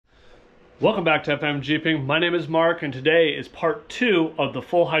Welcome back to FM Jeeping. My name is Mark and today is part 2 of the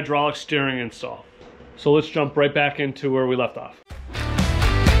full hydraulic steering install. So let's jump right back into where we left off.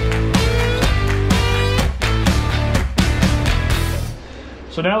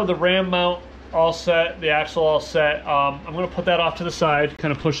 So now with the ram mount all set, the axle all set, I'm going to put that off to the side,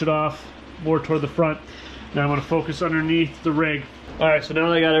 kind of push it off more toward the front. Now I'm going to focus underneath the rig. Alright, so now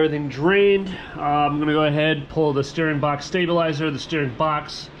that I got everything drained, I'm going to go ahead and pull the steering box stabilizer, the steering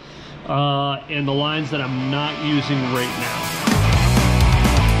box, and the lines that I'm not using right now.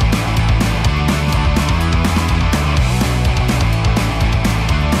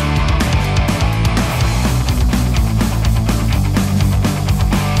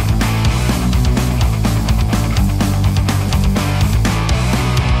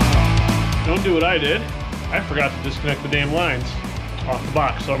 Don't do what I did. I forgot to disconnect the damn lines off the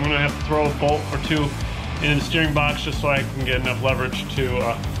box, so I'm going to have to throw a bolt or two in the steering box just so I can get enough leverage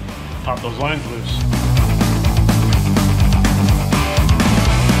to pop those lines loose.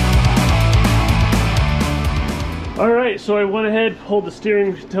 Alright, so I went ahead, pulled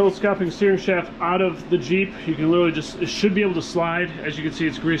the telescoping steering shaft out of the Jeep. You can literally it should be able to slide. As you can see,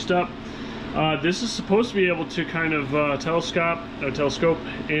 it's greased up. This is supposed to be able to kind of telescope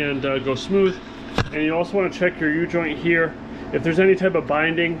and go smooth. And you also want to check your U-joint here. If there's any type of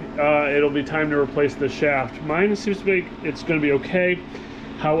binding, it'll be time to replace the shaft. Mine seems to be, it's going to be okay.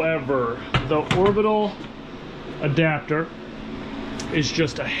 However, the orbital adapter is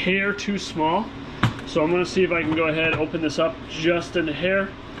just a hair too small. So I'm going to see if I can go ahead, open this up just a hair,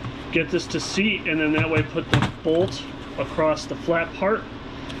 get this to seat, and then that way put the bolt across the flat part,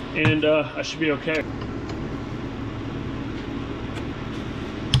 and I should be okay.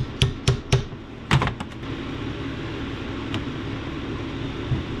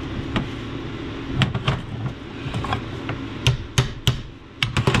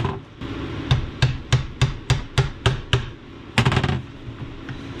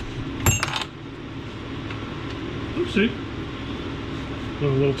 Oopsie, went a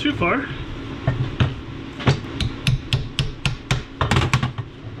little too far.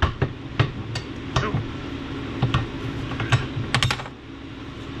 Oh.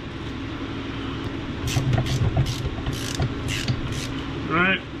 All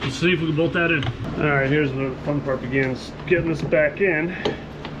right, let's see if we can bolt that in. All right, here's where the fun part begins. Getting this back in.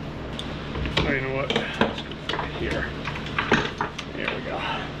 Oh, you know what? Let's go right here. There we go.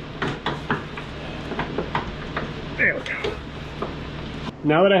 There we go.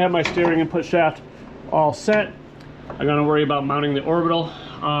 Now that I have my steering input shaft all set, I gotta worry about mounting the orbital.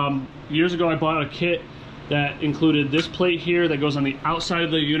 Years ago I bought a kit that included this plate here that goes on the outside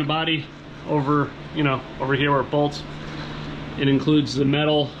of the unibody over here where it bolts. It includes the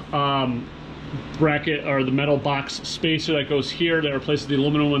metal bracket, or the metal box spacer that goes here that replaces the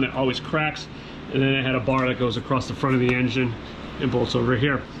aluminum one that always cracks, and then it had a bar that goes across the front of the engine and bolts over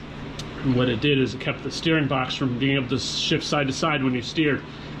here. And what it did is it kept the steering box from being able to shift side to side when you steered,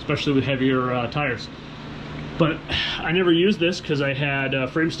 especially with heavier tires. But I never used this because I had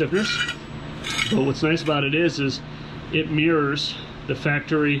frame stiffeners. But what's nice about it is it mirrors the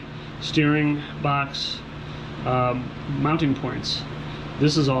factory steering box mounting points.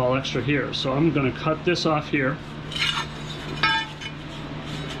 This is all extra here, so I'm going to cut this off here.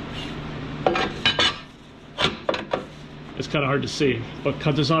 It's kind of hard to see, but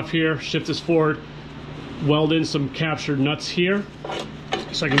cut this off here, shift this forward, weld in some captured nuts here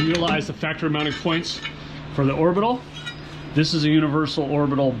so I can utilize the factory mounting points for the orbital. This is a universal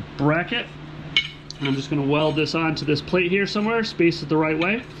orbital bracket, and I'm just going to weld this onto this plate here somewhere, space it the right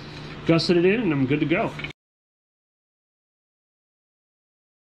way, gusset it in, and I'm good to go.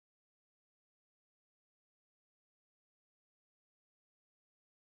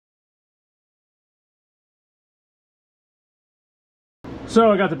 So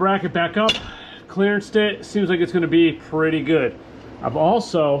I got the bracket back up, clearanced it, seems like it's going to be pretty good. I've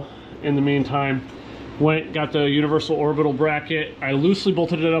also, in the meantime, got the universal orbital bracket. I loosely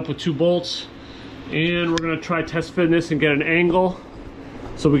bolted it up with 2 bolts, and we're going to try test fit this and get an angle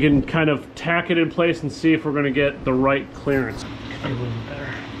so we can kind of tack it in place and see if we're going to get the right clearance. A little bit better.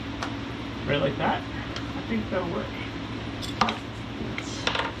 Right like that? I think that'll work.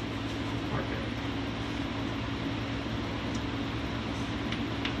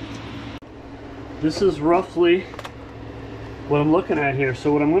 This is roughly what I'm looking at here.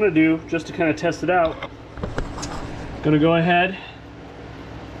 So what I'm going to do, just to kind of test it out, I'm going to go ahead,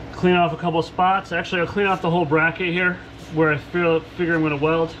 clean off a couple of spots. Actually, I'll clean off the whole bracket here where I figure I'm going to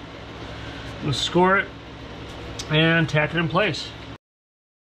weld. I'm going to score it and tack it in place.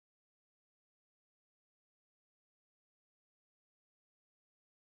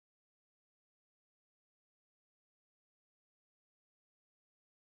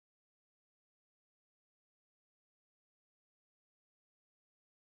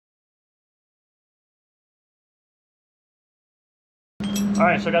 All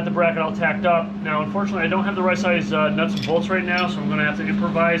right, so I got the bracket all tacked up. Now, unfortunately, I don't have the right size nuts and bolts right now, so I'm gonna have to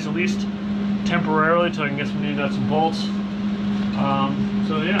improvise at least temporarily until I can get some new nuts and bolts.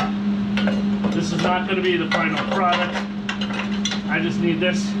 So yeah, this is not gonna be the final product. I just need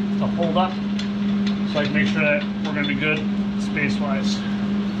this to hold up so I can make sure that we're gonna be good space-wise.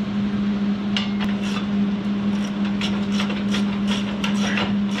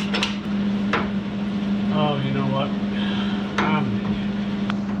 Oh, you know what?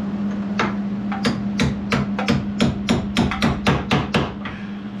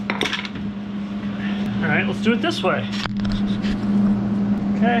 All right, let's do it this way.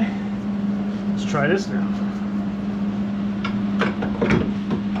 Okay, let's try this now.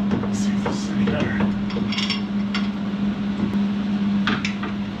 Let's see if this is any better.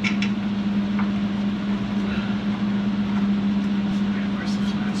 Where's the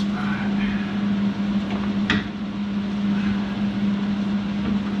flat spot?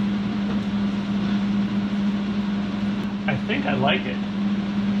 I think I like it.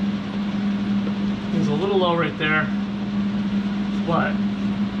 It's a little low right there, but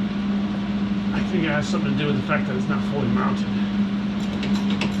I think it has something to do with the fact that it's not fully mounted.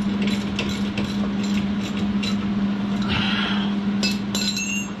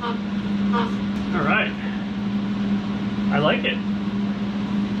 All right, I like it.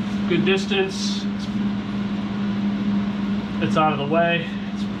 Good distance. It's out of the way.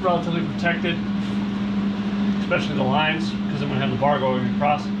 It's relatively protected, especially the lines, because I'm gonna have the bar going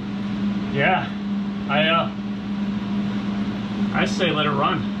across. Yeah, I say let it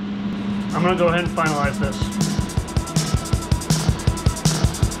run. I'm gonna go ahead and finalize this.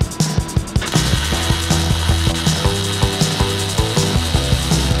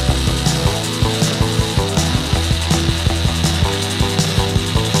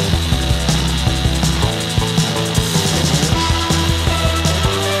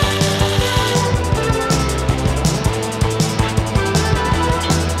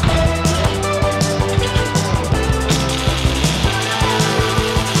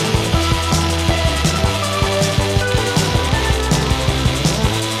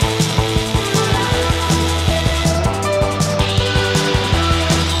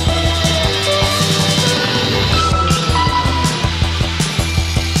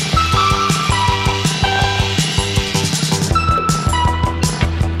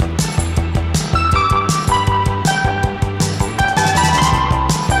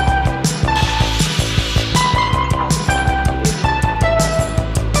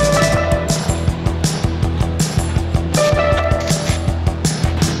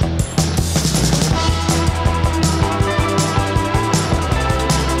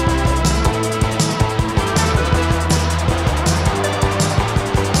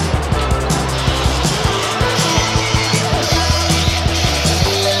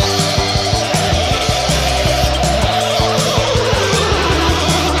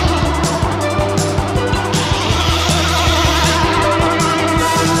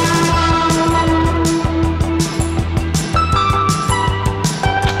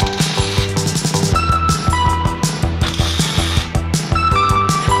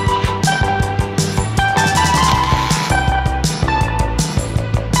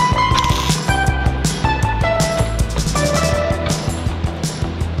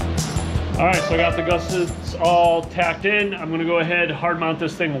 All right, so I got the gussets all tacked in. I'm gonna go ahead, hard mount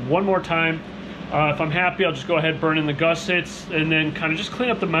this thing one more time. If I'm happy, I'll just go ahead, burn in the gussets, and then kind of just clean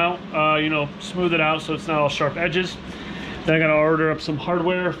up the mount, you know, smooth it out so it's not all sharp edges. Then I gotta order up some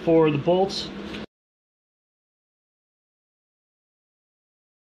hardware for the bolts.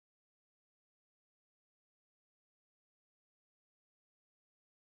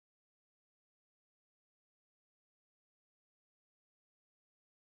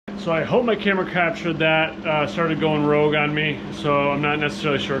 So I hope my camera captured that. Started going rogue on me, so I'm not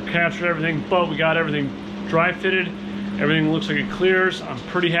necessarily sure it captured everything, but we got everything dry fitted. Everything looks like it clears. I'm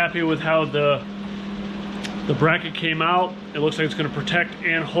pretty happy with how the bracket came out. It looks like it's going to protect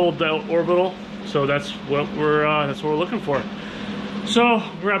and hold the orbital, so that's what we're looking for. So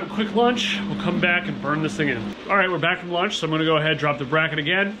grab a quick lunch. We'll come back and burn this thing in. All right, we're back from lunch, so I'm going to go ahead and drop the bracket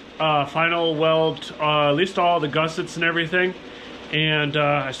again. Final weld, at least all the gussets and everything. And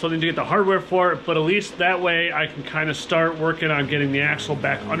I still need to get the hardware for it, but at least that way I can kind of start working on getting the axle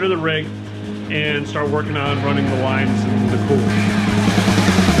back under the rig and start working on running the lines and the cooler.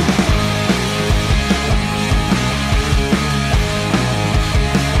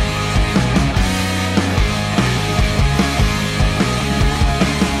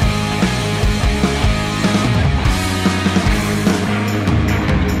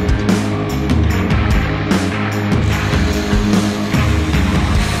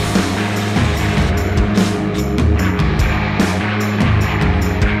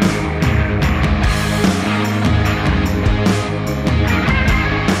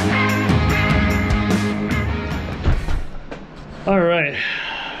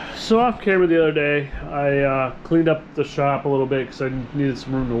 So off camera the other day, I cleaned up the shop a little bit because I needed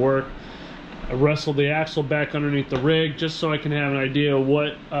some room to work. I wrestled the axle back underneath the rig just so I can have an idea of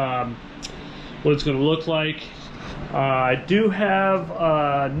what it's going to look like. I do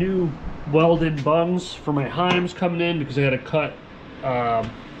have new welded bungs for my heims coming in because I had to cut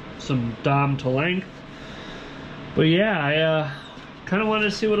some dom to length. But yeah, I kind of wanted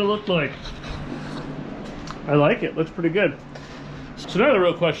to see what it looked like. I like it. Looks pretty good. So now the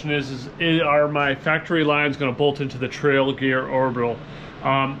real question is are my factory lines going to bolt into the trail gear orbital?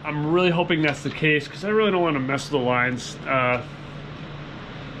 I'm really hoping that's the case because I really don't want to mess with the lines.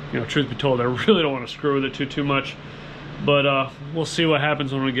 You know, truth be told, I really don't want to screw with it too much. But we'll see what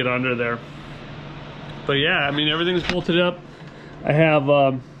happens when we get under there. But yeah, I mean, everything's bolted up. I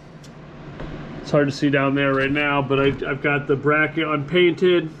have, it's hard to see down there right now, but I've got the bracket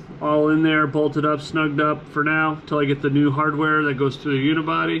unpainted, all in there, bolted up, snugged up for now, until I get the new hardware that goes through the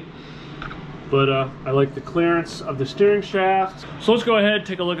unibody. But I like the clearance of the steering shaft. So let's go ahead,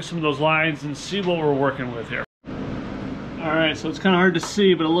 take a look at some of those lines and see what we're working with here. All right, so it's kind of hard to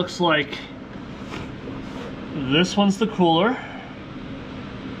see, but it looks like this one's the cooler.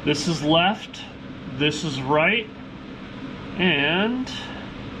 This is left, this is right, and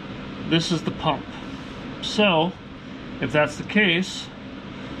this is the pump. So, if that's the case,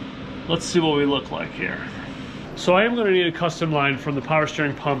 let's see what we look like here. So I am going to need a custom line from the power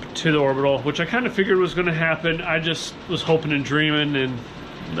steering pump to the orbital, which I kind of figured was going to happen. I just was hoping and dreaming, and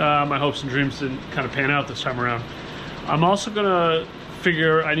my hopes and dreams didn't kind of pan out this time around. I'm also going to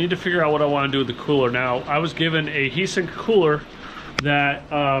I need to figure out what I want to do with the cooler. Now, I was given a heat-sink cooler that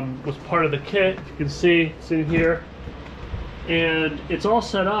was part of the kit. You can see it's in here, and it's all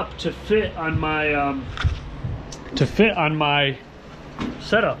set up to fit on my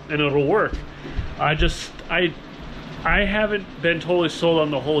setup, and it'll work. I haven't been totally sold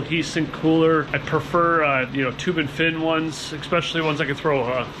on the whole heat-sink cooler. I prefer you know, tube and fin ones, especially ones I can throw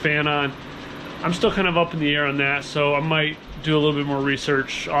a fan on. I'm still kind of up in the air on that, so I might do a little bit more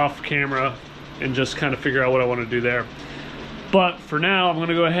research off camera and just kind of figure out what I want to do there. But for now, I'm going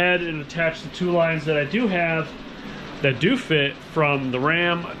to go ahead and attach the two lines that I do have that do fit from the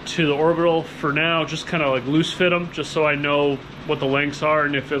ram to the orbital. For now, just kind of like loose fit them, just so I know what the lengths are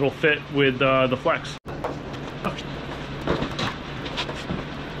and if it'll fit with the flex.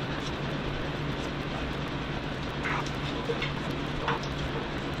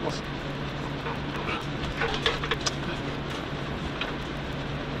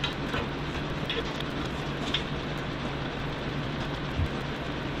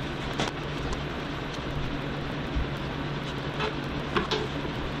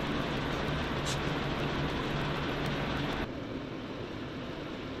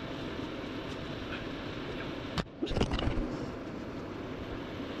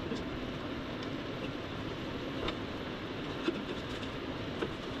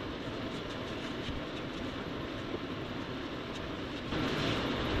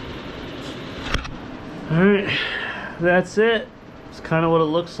 Alright, that's it. It's kind of what it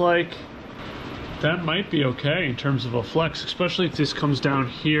looks like. That might be okay in terms of a flex, especially if this comes down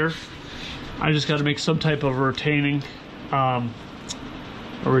here. I just got to make some type of retaining bracket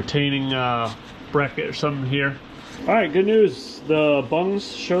or something here. Alright, good news. The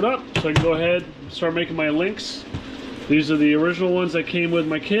bungs showed up, so I can go ahead and start making my links. These are the original ones that came with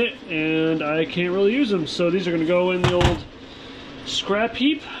my kit, and I can't really use them, so these are going to go in the old scrap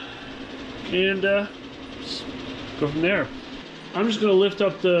heap, and go from there. I'm just going to lift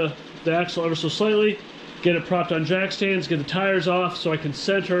up the axle ever so slightly, get it propped on jack stands, get the tires off so I can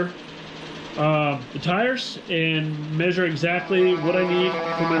center the tires and measure exactly what I need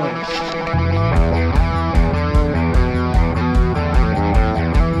for my links.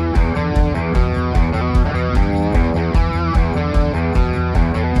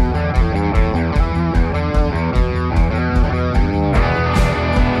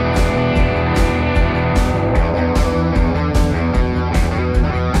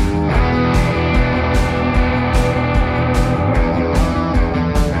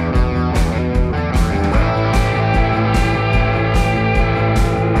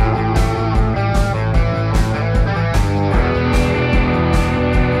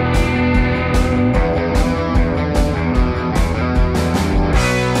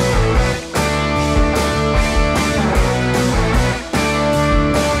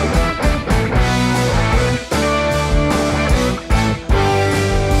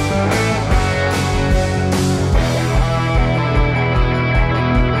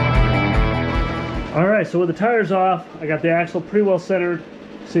 So with the tires off, I got the axle pretty well centered.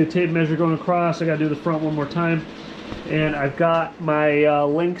 See the tape measure going across. I got to do the front one more time. And I've got my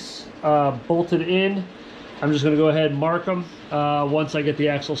links bolted in. I'm just going to go ahead and mark them once I get the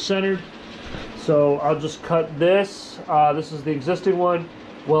axle centered. So I'll just cut this. This is the existing one,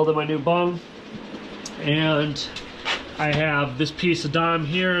 welded my new bung. And I have this piece of dime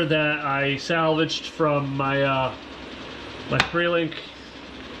here that I salvaged from my my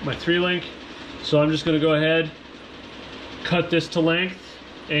 3-link. So I'm just going to go ahead, cut this to length,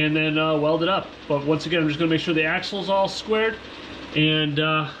 and then weld it up. But once again, I'm just going to make sure the axle's all squared and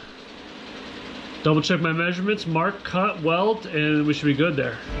double check my measurements, mark, cut, weld, and we should be good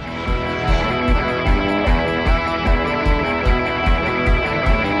there.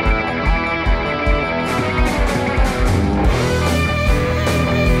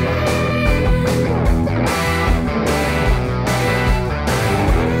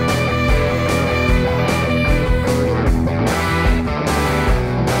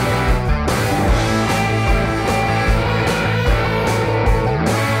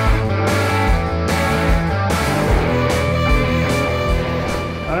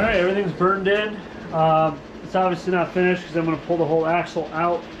 Burned in. It's obviously not finished because I'm going to pull the whole axle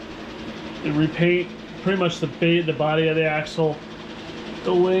out and repaint pretty much the body of the axle,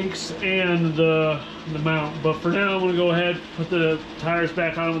 the links, and the mount. But for now, I'm going to go ahead, put the tires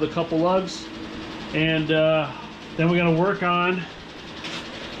back on with a couple lugs, and then we're going to work on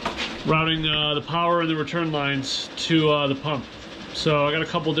routing the power and the return lines to the pump. So I got a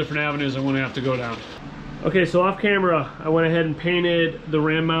couple different avenues I'm going to have to go down. Okay, so off camera, I went ahead and painted the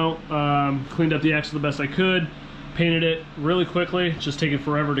ram mount, cleaned up the axle the best I could, painted it really quickly, just taking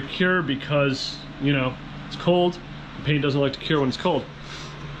forever to cure because, you know, it's cold. The paint doesn't like to cure when it's cold.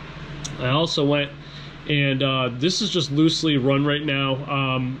 I also went and this is just loosely run right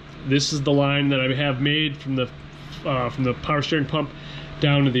now. This is the line that I have made from the power steering pump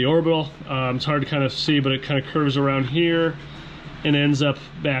down to the orbital. It's hard to kind of see, but it kind of curves around here and ends up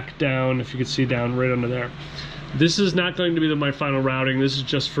back down, if you can see down right under there. This is not going to be my final routing. This is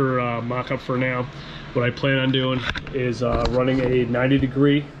just for mock-up for now. What I plan on doing is running a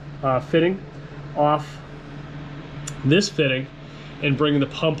 90-degree fitting off this fitting and bringing the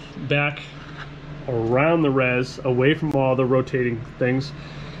pump back around the res, away from all the rotating things.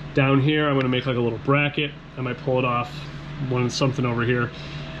 Down here, I'm gonna make like a little bracket. I might pull it off something over here.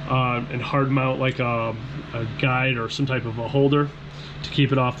 And hard mount like a guide or some type of a holder to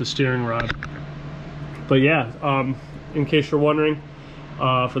keep it off the steering rod. But yeah, in case you're wondering,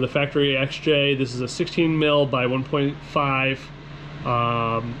 for the factory XJ, this is a 16 mil by 1.5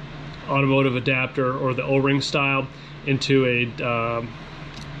 automotive adapter, or the O-ring style, into a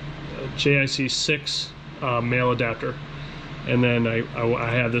JIC6 male adapter. And then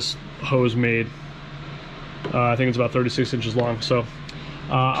I have this hose made. I think it's about 36 inches long. So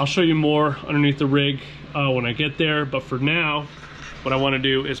I'll show you more underneath the rig when I get there, but for now, what I want to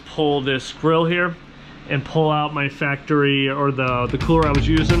do is pull this grill here and pull out my factory, or the cooler I was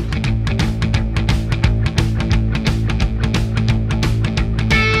using.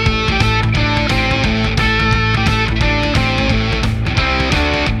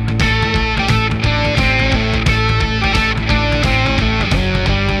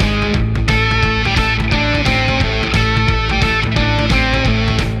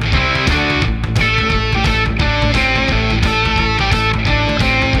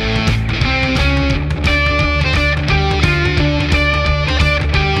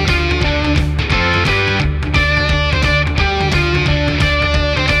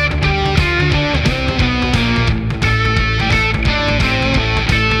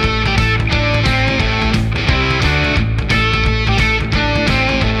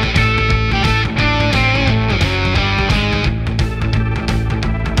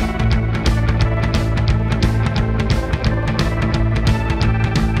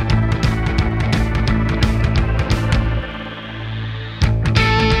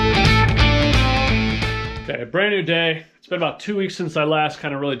 Brand new day. It's been about 2 weeks since I last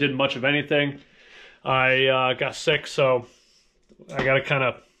kind of really did much of anything. I got sick, so I got to kind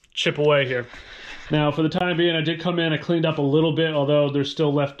of chip away here. Now, for the time being, I did come in, I cleaned up a little bit, although there's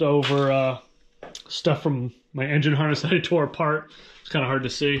still leftover stuff from my engine harness that I tore apart. It's kind of hard to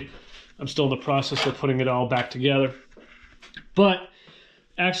see. I'm still in the process of putting it all back together. But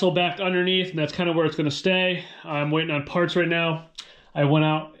axle back underneath, and that's kind of where it's going to stay. I'm waiting on parts right now. I went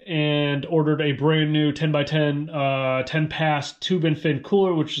out and ordered a brand new 10x10 10-pass tube and fin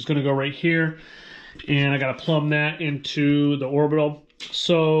cooler, which is going to go right here. And I got to plumb that into the orbital.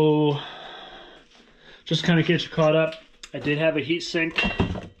 So just kind of get you caught up, I did have a heat sink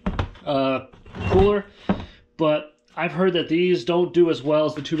cooler, but I've heard that these don't do as well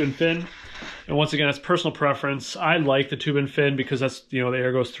as the tube and fin. And once again, that's personal preference. I like the tube and fin because that's, you know, the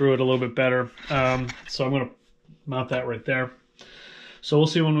air goes through it a little bit better. So I'm going to mount that right there. So we'll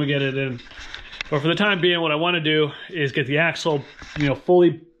see when we get it in. But for the time being, what I want to do is get the axle, you know,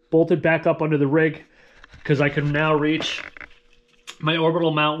 fully bolted back up under the rig, because I can now reach my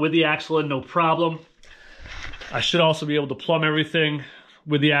orbital mount with the axle in, no problem. I should also be able to plumb everything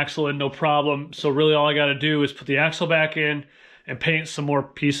with the axle in, no problem. So really all I got to do is put the axle back in and paint some more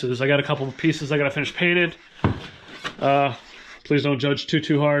pieces. I got a couple of pieces I got to finish painted. Please don't judge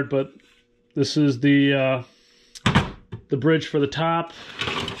too hard, but this is the bridge for the top,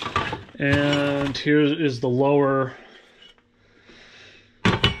 and here is the lower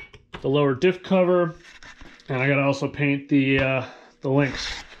diff cover, and I got to also paint the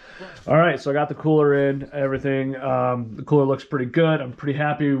links. All right, so I got the cooler in, everything. The cooler looks pretty good. I'm pretty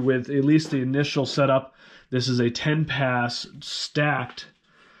happy with at least the initial setup. This is a 10-pass stacked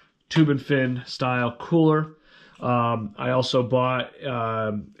tube and fin style cooler. I also bought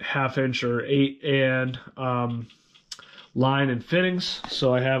 1/2" or 8 and line and fittings.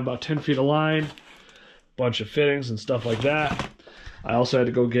 So I have about 10 feet of line, bunch of fittings and stuff like that. I also had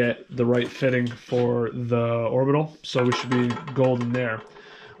to go get the right fitting for the orbital, so we should be golden there.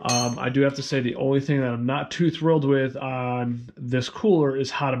 I do have to say the only thing that I'm not too thrilled with on this cooler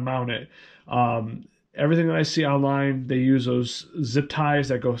is how to mount it. Everything that I see online, they use those zip ties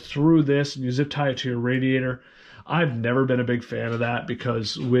that go through this, and you zip tie it to your radiator. I've never been a big fan of that,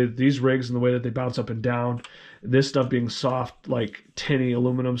 because with these rigs and the way that they bounce up and down, this stuff being soft, like tinny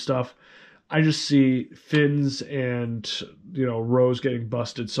aluminum stuff, I just see fins and, you know, rows getting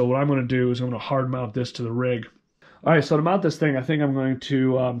busted. So what I'm going to do is I'm going to hard mount this to the rig. All right, so to mount this thing, I think I'm going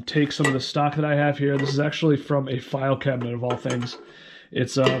to take some of the stock that I have here. This is actually from a file cabinet of all things.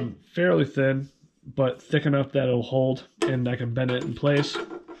 It's fairly thin, but thick enough that it'll hold, and I can bend it in place.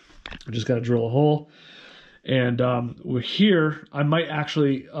 I just got to drill a hole. And here, I might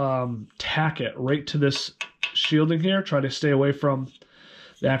actually tack it right to this shielding here, try to stay away from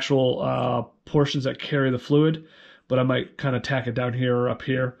the actual portions that carry the fluid, but I might kind of tack it down here or up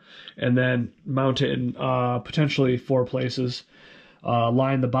here, and then mount it in potentially 4 places.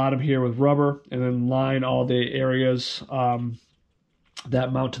 Line the bottom here with rubber, and then line all the areas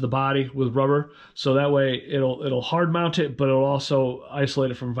that mount to the body with rubber, so that way it'll hard mount it, but it'll also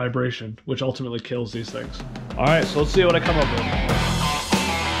isolate it from vibration, which ultimately kills these things. All right, so let's see what I come up with.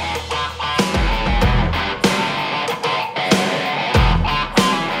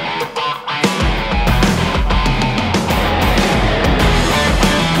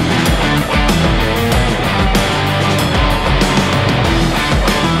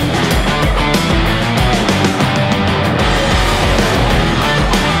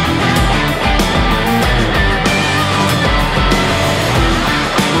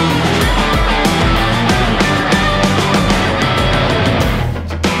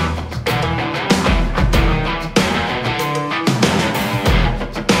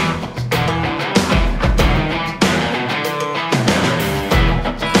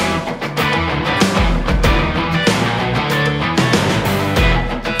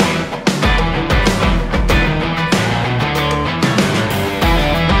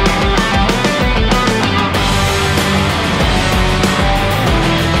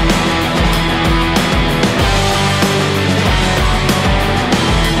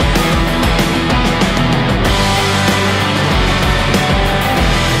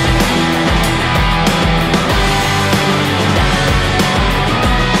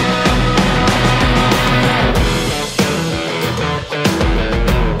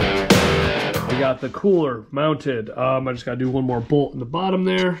 The cooler mounted. I just got to do one more bolt in the bottom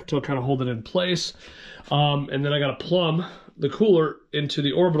there to kind of hold it in place. And then I got to plumb the cooler into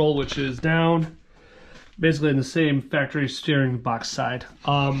the orbital, which is down basically in the same factory steering box side.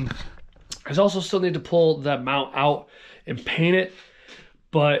 I also still need to pull that mount out and paint it,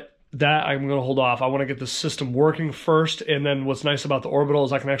 but that I'm going to hold off. I want to get the system working first, and then what's nice about the orbital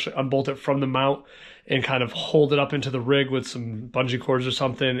is I can actually unbolt it from the mount and kind of hold it up into the rig with some bungee cords or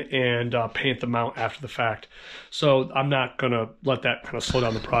something, and paint the mount after the fact. So I'm not going to let that kind of slow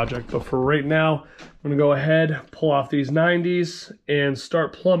down the project. But for right now, I'm going to go ahead, pull off these 90s, and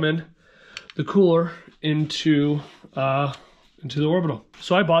start plumbing the cooler into the orbital.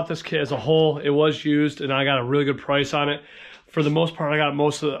 So I bought this kit as a whole. It was used, and I got a really good price on it. For the most part, I got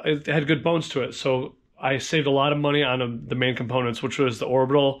most of it had good bones to it. So I saved a lot of money on the main components, which was the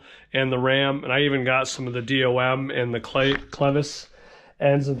orbital and the RAM, and I even got some of the DOM and the clevis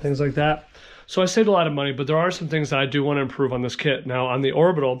ends and things like that. So I saved a lot of money, but there are some things that I do want to improve on this kit. Now on the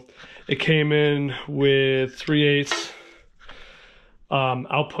orbital, it came in with 3/8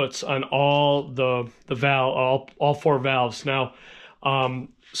 outputs on all the valve, all 4 valves. Now,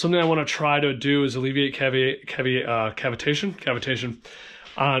 something I want to try to do is alleviate cavitation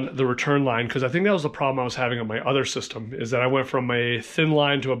on the return line, because I think that was the problem I was having on my other system, is that I went from a thin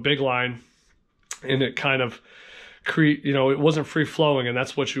line to a big line, and it kind of it wasn't free flowing, and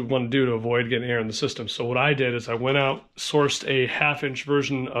that's what you want to do to avoid getting air in the system. So what I did is I went out, sourced a 1/2-inch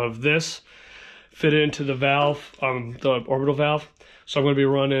version of this, fit it into the valve, the orbital valve. So I'm going to be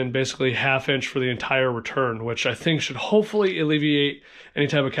running basically 1/2-inch for the entire return, which I think should hopefully alleviate any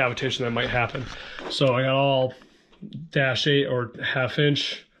type of cavitation that might happen. So I got all -8 or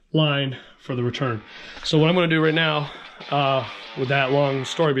 1/2-inch line for the return. So what I'm going to do right now, with that long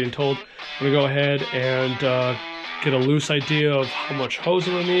story being told, I'm going to go ahead and get a loose idea of how much hose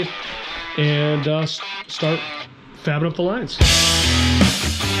I'm going to need, and start fabbing up the lines.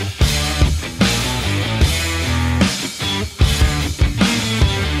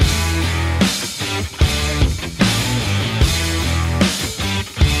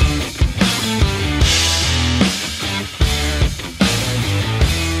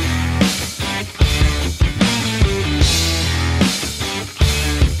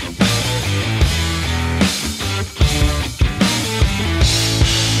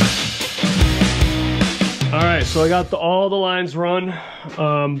 So I got all the lines run.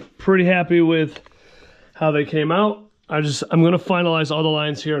 Pretty happy with how they came out. I'm gonna finalize all the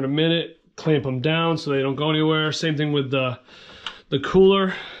lines here in a minute, clamp them down so they don't go anywhere. Same thing with the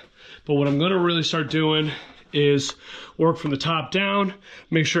cooler. But what I'm gonna really start doing is work from the top down,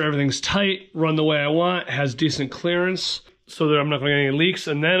 make sure everything's tight, run the way I want, has decent clearance so that I'm not gonna get any leaks,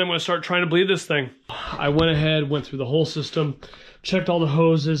 and then I'm gonna start trying to bleed this thing. I went ahead, went through the whole system, checked all the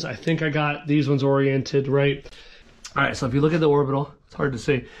hoses. I think I got these ones oriented right. All right, so if you look at the orbital, it's hard to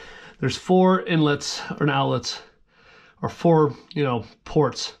see. There's 4 inlets or outlets, or 4,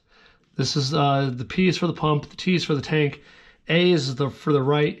 ports. This is the P is for the pump, the T is for the tank, A is for the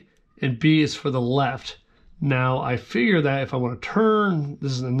right, and B is for the left. Now I figure that if I want to turn,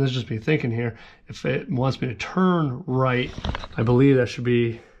 this is just me thinking here, if it wants me to turn right, I believe that should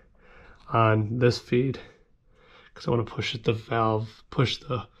be on this feed, because I want to push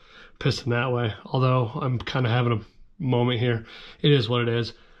the piston that way. Although I'm kind of having a moment here, it is what it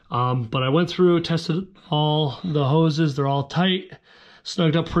is. But I went through, tested all the hoses, they're all tight,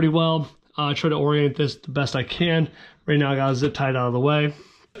 snugged up pretty well. I try to orient this the best I can. Right now I got a zip tied out of the way.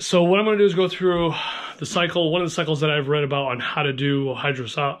 So what I'm going to do is go through the cycle, one of the cycles that I've read about on how to do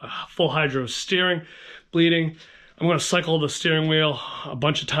full hydro steering, bleeding. I'm going to cycle the steering wheel a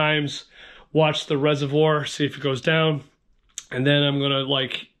bunch of times, watch the reservoir, see if it goes down, and then I'm going to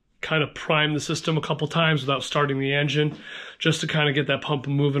kind of prime the system a couple times without starting the engine, just to kind of get that pump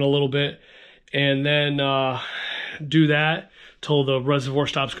moving a little bit, and then do that till the reservoir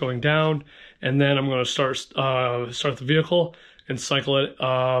stops going down, and then I'm going to start the vehicle and cycle it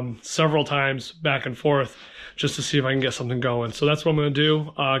several times back and forth just to see if I can get something going. So that's what I'm going to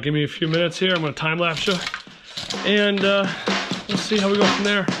do. Give me a few minutes here. I'm going to time lapse you, and let's see how we go from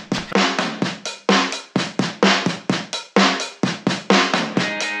there.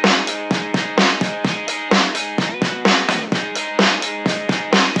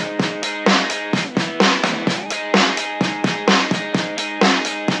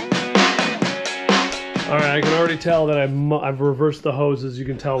 All right, I can already tell that I've reversed the hoses. You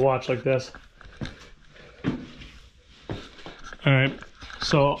can tell, watch like this. All right,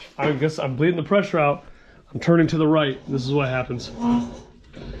 so I guess I'm bleeding the pressure out. I'm turning to the right. This is what happens.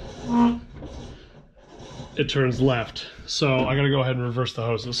 It turns left. So I gotta go ahead and reverse the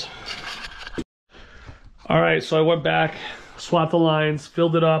hoses. All right, so I went back, swapped the lines,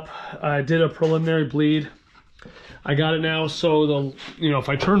 filled it up. I did a preliminary bleed. I got it now, so if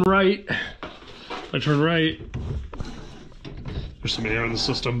I turn right, there's some air in the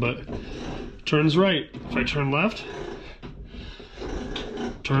system, but it turns right. If I turn left,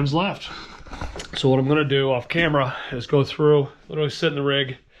 it turns left. So what I'm gonna do off camera is go through, literally sit in the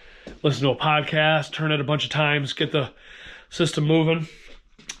rig, listen to a podcast, turn it a bunch of times, get the system moving,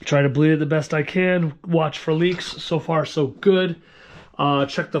 try to bleed it the best I can, watch for leaks. So far, so good.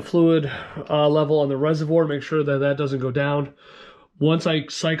 Check the fluid level on the reservoir, make sure that that doesn't go down. Once I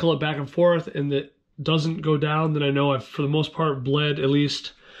cycle it back and forth and it doesn't go down, then I know I've, for the most part, bled at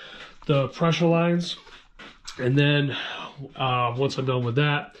least the pressure lines. And then once I'm done with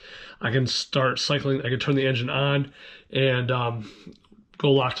that, I can start cycling. I can turn the engine on and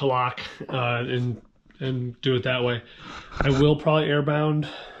go lock to lock and do it that way. I will probably airbound.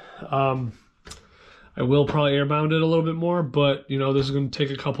 I will probably airbound it a little bit more, but this is going to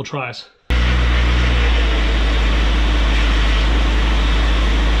take a couple tries.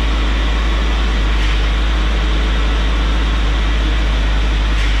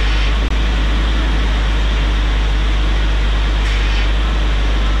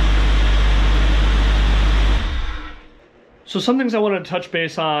 So some things I wanted to touch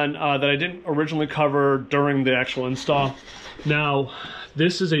base on that I didn't originally cover during the actual install. Now,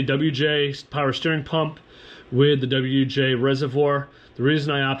 this is a WJ power steering pump with the WJ reservoir. The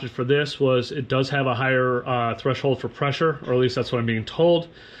reason I opted for this was it does have a higher threshold for pressure, or at least that's what I'm being told.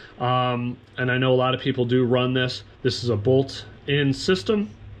 And I know a lot of people do run this. This is a bolt-in system.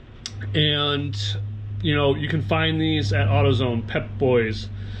 And, you know, you can find these at AutoZone, Pep Boys,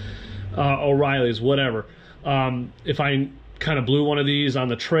 O'Reilly's, whatever. If I kind of blew one of these on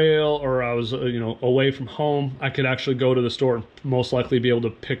the trail, or I was, you know, away from home, I could actually go to the store and most likely be able to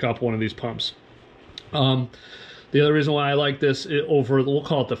pick up one of these pumps. The other reason why I like this over, we'll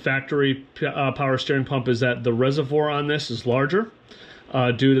call it the factory power steering pump, is that the reservoir on this is larger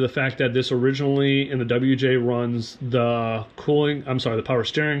due to the fact that this originally in the WJ runs the the power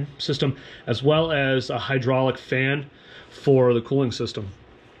steering system, as well as a hydraulic fan for the cooling system.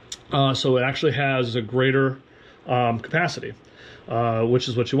 So it actually has a greater capacity, which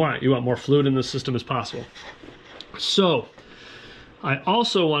is what you want. You want more fluid in the system as possible. So I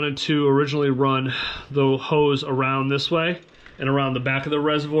also wanted to originally run the hose around this way and around the back of the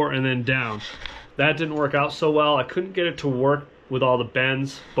reservoir and then down. That didn't work out so well. I couldn't get it to work with all the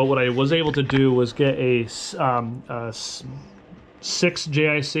bends, but what I was able to do was get a 6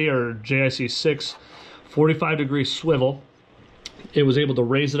 JIC or JIC 6 45-degree swivel. It was able to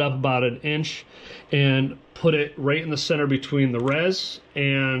raise it up about an inch and put it right in the center between the res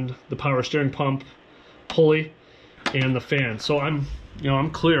and the power steering pump pulley and the fan. So I'm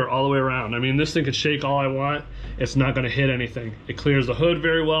clear all the way around. I mean, this thing could shake all I want. It's not going to hit anything. It clears the hood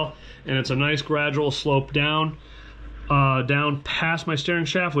very well, and it's a nice gradual slope down past my steering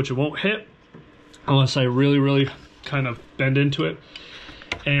shaft, which it won't hit unless I really kind of bend into it.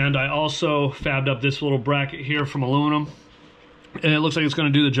 And I also fabbed up this little bracket here from aluminum, and it looks like it's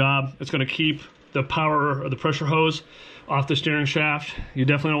going to do the job. It's going to keep the power or the pressure hose off the steering shaft. You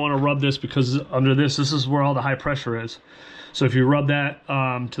definitely don't want to rub this, because under this is where all the high pressure is. So if you rub that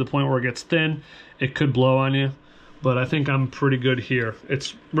to the point where it gets thin, it could blow on you. But I think I'm pretty good here.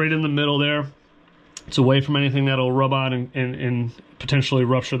 It's right in the middle there. It's away from anything that'll rub on and potentially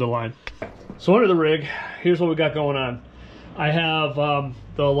rupture the line. So under the rig, here's what we got going on. I have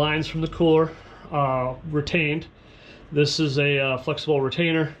the lines from the cooler retained. This is a flexible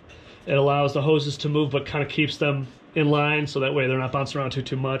retainer. It allows the hoses to move, but kind of keeps them in line, so that way they're not bouncing around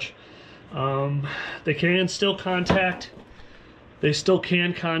too much. They still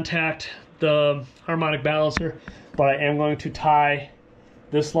can contact the harmonic balancer, but I am going to tie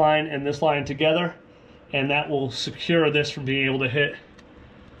this line and this line together, and that will secure this from being able to hit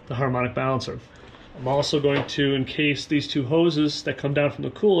the harmonic balancer. I'm also going to encase these two hoses that come down from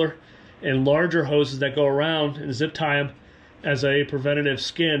the cooler in larger hoses that go around and zip tie them as a preventative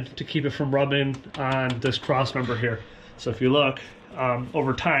skin to keep it from rubbing on this cross member here. So if you look,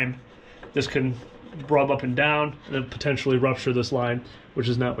 over time, this can rub up and down and then potentially rupture this line, which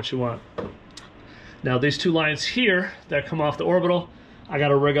is not what you want. Now these two lines here that come off the orbital, I got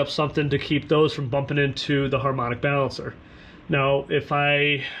to rig up something to keep those from bumping into the harmonic balancer. Now if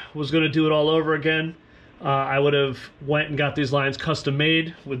I was going to do it all over again, I would have went and got these lines custom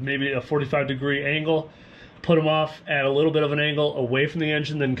made with maybe a 45-degree angle, put them off at a little bit of an angle away from the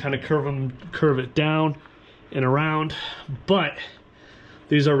engine, then kind of curve it down and around. But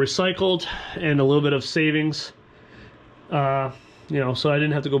these are recycled and a little bit of savings, you know, so I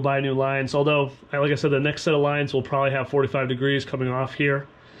didn't have to go buy new lines. Although, like I said, the next set of lines will probably have 45 degrees coming off here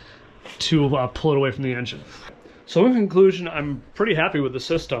to pull it away from the engine. So in conclusion, I'm pretty happy with the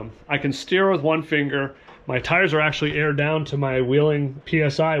system. I can steer with one finger. My tires are actually aired down to my wheeling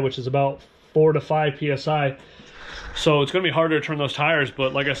PSI, which is about 4 to 5 PSI. So it's going to be harder to turn those tires,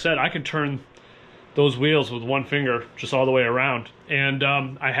 but like I said, I can turn those wheels with one finger just all the way around. And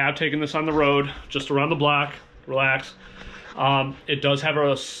I have taken this on the road, just around the block, relax. It does have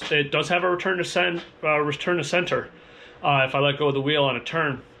a return to center if I let go of the wheel on a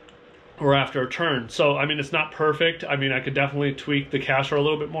turn or after a turn. So I mean, it's not perfect. I mean, I could definitely tweak the caster a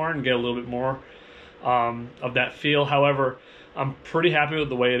little bit more and get a little bit more of that feel. However, I'm pretty happy with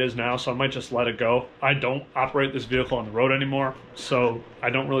the way it is now, so I might just let it go. I don't operate this vehicle on the road anymore, so I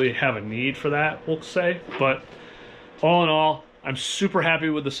don't really have a need for that, we'll say. But all in all, I'm super happy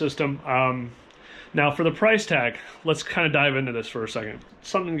with the system. Now for the price tag, let's kind of dive into this for a second.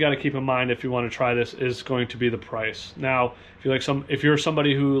 Something you got to keep in mind if you want to try this is going to be the price. Now, if you're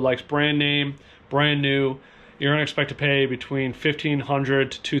somebody who likes brand name, brand new, you're gonna expect to pay between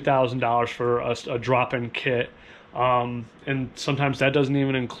 $1,500 to $2,000 for a drop-in kit. And sometimes that doesn't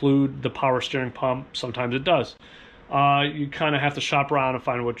even include the power steering pump. Sometimes it does. you kind of have to shop around and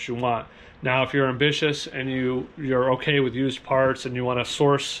find what you want. Now, if you're ambitious and you're okay with used parts and you want to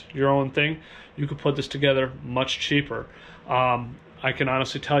source your own thing, you could put this together much cheaper. I can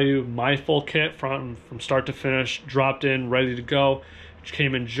honestly tell you my full kit from start to finish, dropped in, ready to go, which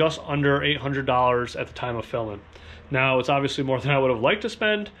came in just under $800 at the time of filming. Now, it's obviously more than I would have liked to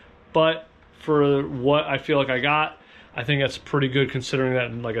spend, but for what I feel like I got, I think that's pretty good considering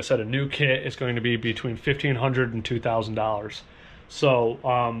that, like I said, a new kit is going to be between $1,500 and $2,000. So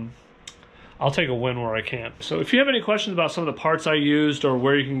I'll take a win where I can. So if you have any questions about some of the parts I used or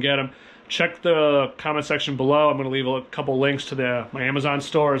where you can get them, check the comment section below. I'm going to leave a couple links to my Amazon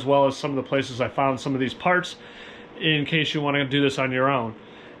store as well as some of the places I found some of these parts in case you want to do this on your own.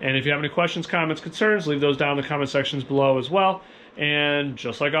 And if you have any questions, comments, concerns, leave those down in the comment sections below as well. And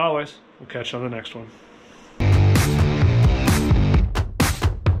just like always, we'll catch you on the next one.